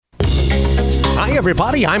Hi,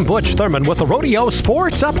 everybody. I'm Butch Thurman with the Rodeo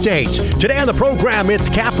Sports Update. Today on the program, it's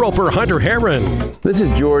calf roper Hunter Heron. This is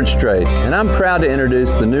George Strait, and I'm proud to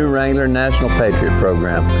introduce the new Wrangler National Patriot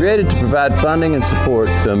Program, created to provide funding and support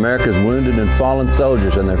to America's wounded and fallen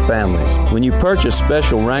soldiers and their families. When you purchase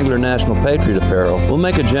special Wrangler National Patriot apparel, we'll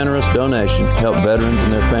make a generous donation to help veterans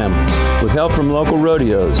and their families. With help from local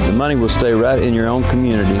rodeos, the money will stay right in your own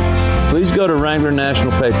community. Please go to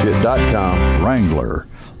WranglerNationalPatriot.com. Wrangler.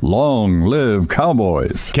 Long live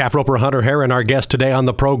Cowboys. Calf roper Hunter Heron, our guest today on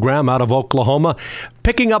the program out of Oklahoma,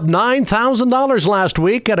 picking up $9,000 last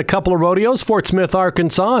week at a couple of rodeos, Fort Smith,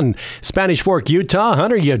 Arkansas, and Spanish Fork, Utah.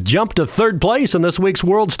 Hunter, you jumped to third place in this week's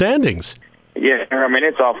world standings. Yeah, I mean,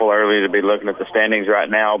 it's awful early to be looking at the standings right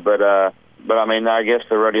now, but I mean, I guess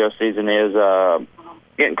the rodeo season is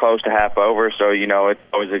getting close to half over, so, you know, it's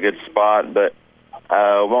always a good spot, but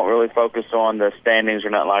won't really focus on the standings or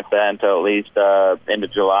nothing like that until at least end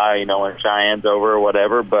of July, you know, when Cheyenne's over or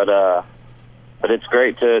whatever. But it's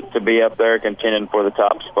great to be up there contending for the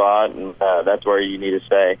top spot, and that's where you need to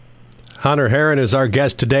stay. Hunter Heron is our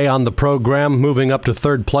guest today on the program, moving up to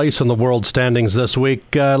third place in the world standings this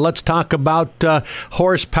week. Let's talk about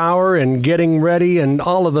horsepower and getting ready and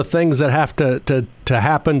all of the things that have to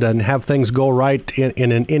happen and have things go right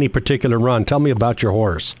in any particular run. Tell me about your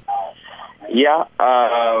horse. Yeah,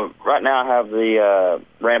 right now I have the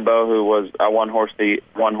Rambo, I won horse of the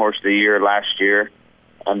year last year,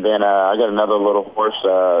 and then I got another little horse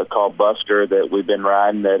called Buster that we've been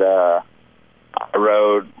riding that I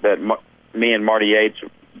rode, that me and Marty Yates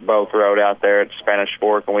both rode out there at Spanish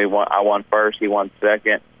Fork, and I won first, he won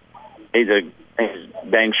second. He's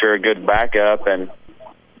dang sure a good backup, and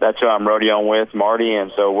that's who I'm rodeoing with, Marty,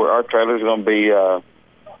 and so our trailer's going to be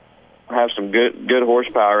have some good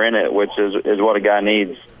horsepower in it, which is what a guy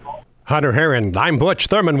needs. Hunter Heron, I'm Butch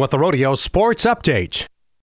Thurman with the Rodeo Sports Update.